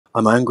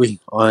I'm angry.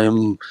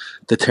 I'm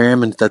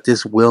determined that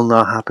this will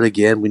not happen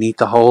again. We need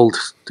to hold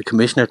the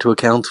Commissioner to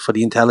account for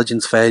the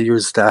intelligence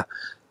failures that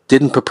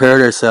didn't prepare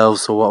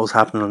themselves for what was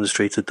happening on the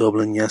streets of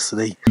Dublin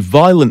yesterday.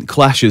 Violent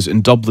clashes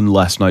in Dublin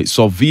last night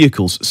saw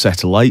vehicles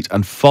set alight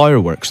and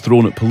fireworks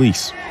thrown at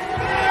police.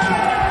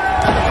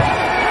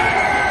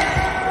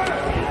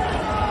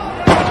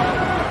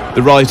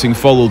 The rioting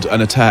followed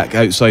an attack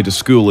outside a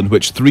school in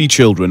which 3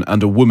 children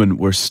and a woman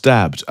were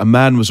stabbed. A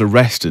man was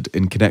arrested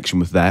in connection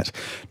with that.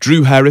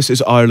 Drew Harris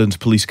is Ireland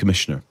Police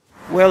Commissioner.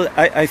 Well,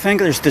 I think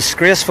there's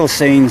disgraceful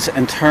scenes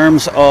in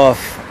terms of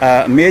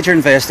a major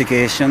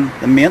investigation,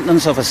 the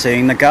maintenance of a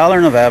scene, the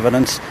gathering of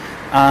evidence,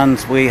 and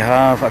we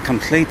have a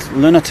complete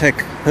lunatic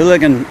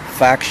hooligan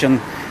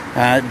faction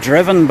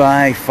driven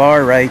by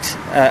far-right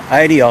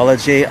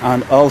ideology,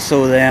 and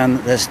also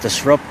then this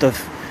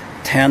disruptive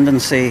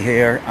tendency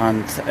here,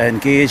 and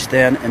engaged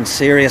then in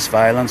serious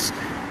violence.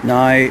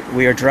 Now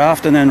we are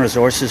drafting in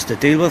resources to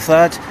deal with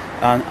that,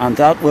 and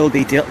that will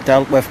be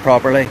dealt with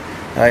properly.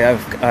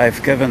 I've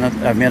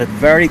made it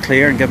very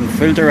clear and given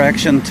full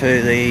direction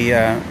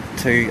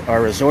to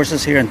our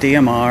resources here in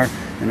DMR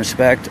in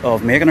respect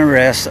of making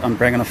arrests and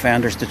bringing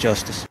offenders to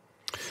justice.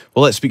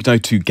 Well, let's speak now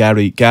to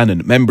Gary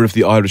Gannon, member of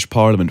the Irish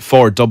Parliament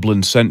for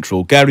Dublin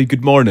Central. Gary,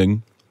 good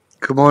morning.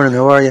 Good morning,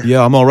 how are you?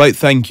 Yeah, I'm all right,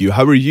 thank you.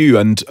 How are you?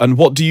 And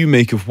what do you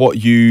make of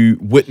what you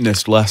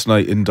witnessed last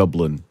night in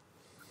Dublin?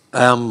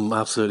 I'm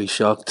absolutely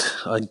shocked.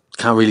 I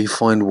can't really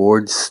find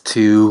words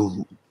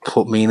to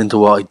put meaning to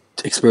what I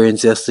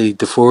experienced yesterday.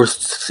 The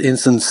first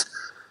instance,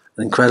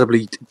 an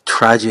incredibly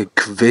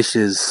tragic,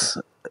 vicious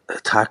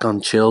attack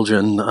on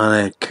children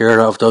and a care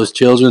of those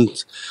children.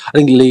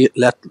 I think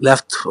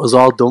left us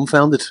all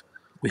dumbfounded.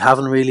 We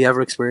haven't really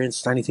ever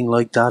experienced anything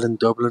like that in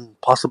Dublin,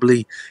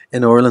 possibly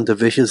in Ireland, a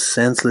vicious,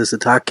 senseless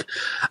attack.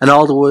 And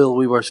all the while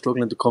we were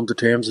struggling to come to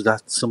terms with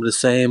that. Some of the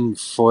same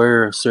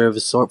fire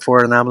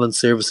and ambulance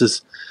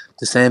services,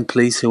 the same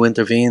police who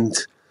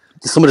intervened,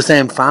 some of the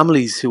same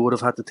families who would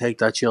have had to take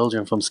their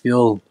children from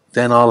school,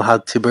 then all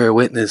had to bear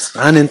witness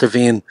and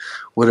intervene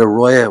with a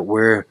riot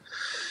where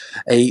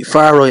a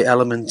far-right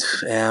element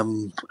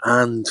and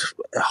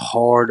a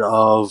horde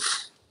of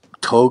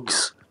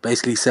thugs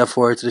basically set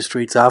fire to the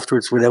streets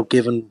afterwards without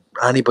giving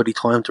anybody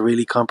time to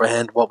really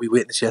comprehend what we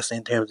witnessed yesterday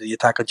in terms of the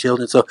attack on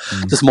children. So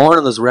this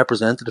morning, as a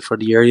representative for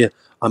the area,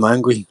 I'm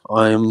angry.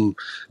 I'm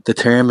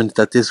determined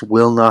that this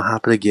will not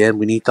happen again.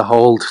 We need to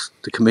hold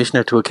the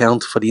Commissioner to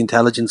account for the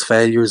intelligence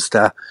failures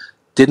that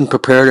didn't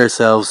prepare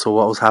themselves for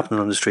what was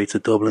happening on the streets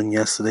of Dublin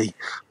yesterday,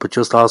 but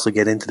just also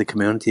get into the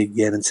community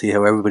again and see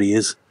how everybody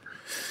is.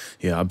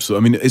 Yeah,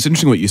 absolutely. I mean, it's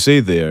interesting what you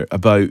say there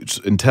about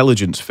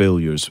intelligence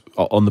failures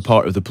on the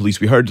part of the police.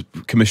 We heard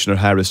Commissioner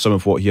Harris, some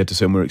of what he had to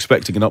say, and we're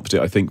expecting an update,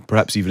 I think,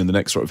 perhaps even in the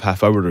next sort of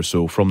half hour or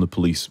so from the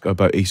police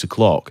about 8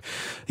 o'clock.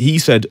 He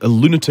said a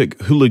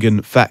lunatic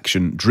hooligan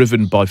faction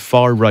driven by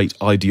far-right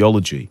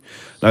ideology.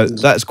 Now,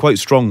 that's quite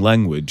strong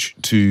language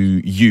to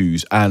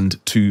use and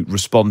to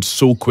respond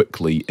so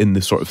quickly in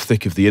the sort of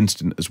thick of the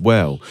incident as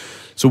well.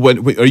 So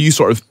are you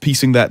sort of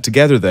piecing that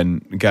together then,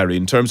 Gary,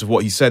 in terms of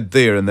what he said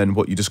there and then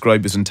what you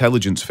described as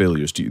intelligence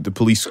failures? The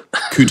police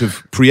could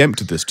have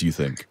preempted this, do you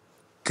think?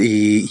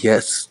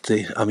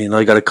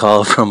 I got a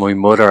call from my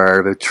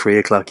mother about 3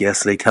 o'clock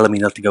yesterday telling me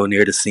not to go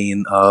near the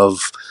scene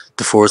of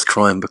the first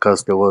crime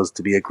because there was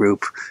to be a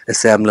group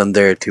assembling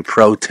there to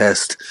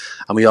protest,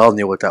 and we all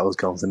knew what that was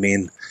going to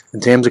mean. In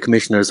terms of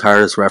Commissioner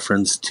Harris'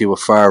 reference to a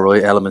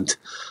far-right element,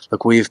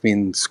 look, we've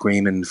been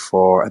screaming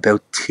for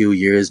about 2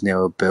 years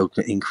now about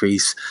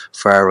increased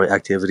far-right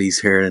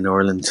activities here in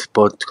Ireland,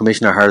 but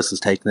Commissioner Harris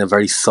has taken a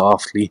very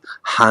softly,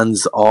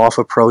 hands-off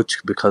approach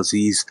because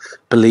his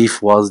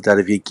belief was that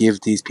if you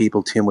give these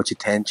people too much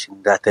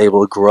attention, that they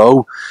will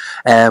grow.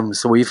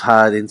 So we've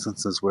had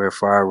instances where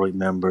far-right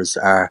members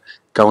are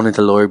going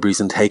into libraries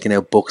and taking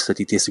out books that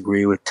they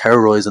disagree with,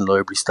 terrorising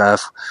library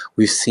staff.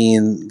 We've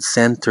seen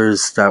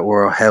centres that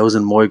were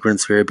housing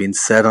migrants here being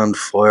set on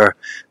fire.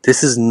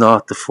 This is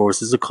not the first.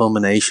 This is a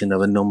culmination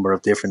of a number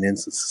of different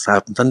instances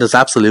happened. And there's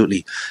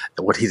absolutely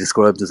what he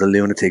described as a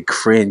lunatic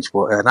fringe,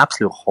 but an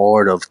absolute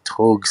horde of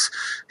thugs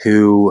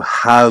who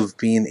have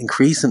been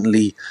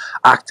increasingly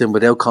acting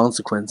without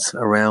consequence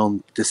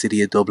around the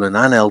city of Dublin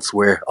and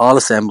elsewhere, all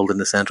assembled in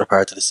the central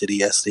part of the city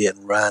yesterday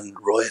and ran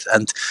riot.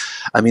 And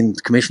I mean,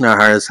 Commissioner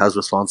Harris has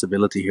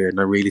responsibility here, and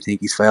I really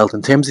think he's failed.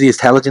 In terms of the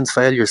intelligence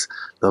failures,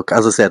 look,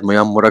 as I said, my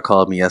own mother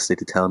called me yesterday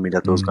to tell me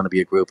that there was going to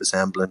be a group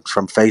assembling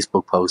from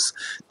Facebook posts.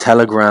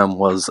 Telegram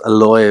was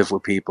alive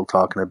with people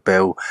talking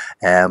about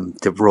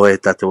the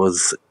riot that there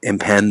was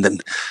impending.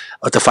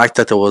 The fact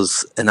that there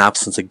was an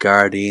absence of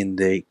Gardaí in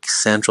the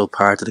central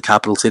part of the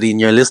capital city,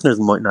 and your listeners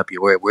might not be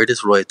aware, where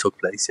this riot took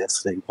place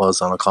yesterday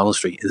was on O'Connell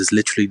Street. It is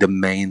literally the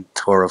main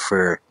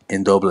thoroughfare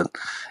in Dublin.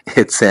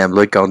 It's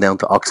like going down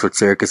to Oxford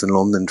Circus in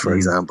London, for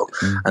example,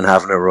 and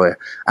having a riot.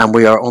 And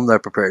we are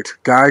underprepared.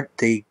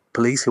 The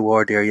police who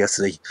were there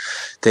yesterday,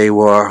 they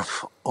were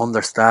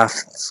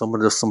understaffed. Some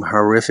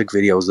horrific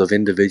videos of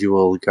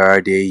individual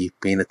Gardaí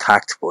being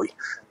attacked by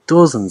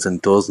dozens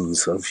and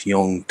dozens of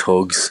young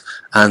thugs,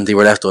 and they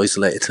were left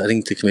isolated. I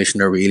think the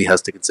Commissioner really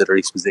has to consider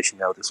his position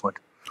now at this point.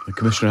 The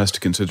Commissioner has to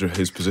consider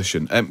his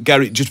position.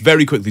 Gary, just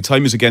very quickly,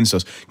 time is against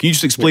us. Can you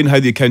just explain how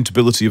the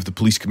accountability of the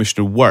Police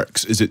Commissioner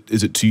works? Is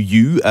it to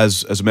you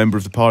as a member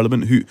of the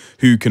Parliament?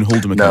 Who can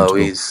hold him accountable?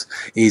 No,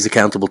 he's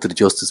accountable to the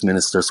Justice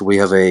Minister. So we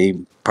have a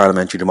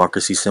parliamentary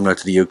democracy similar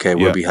to the UK,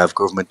 where we have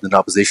government and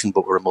opposition,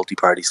 but we're a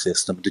multi-party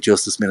system. The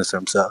Justice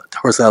Minister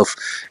herself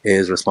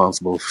is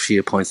responsible. She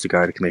appoints the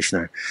Garda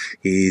Commissioner.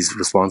 He's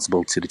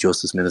responsible to the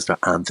Justice Minister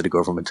and to the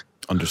government.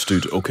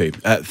 Understood. Okay.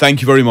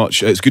 Thank you very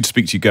much. It's good to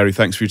speak to you, Gary.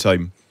 Thanks for your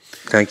time.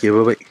 Thank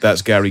you. Bye-bye.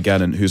 That's Gary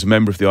Gannon, who's a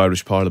member of the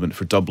Irish Parliament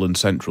for Dublin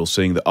Central,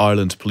 saying that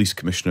Ireland's Police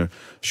Commissioner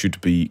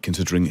should be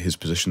considering his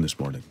position this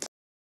morning.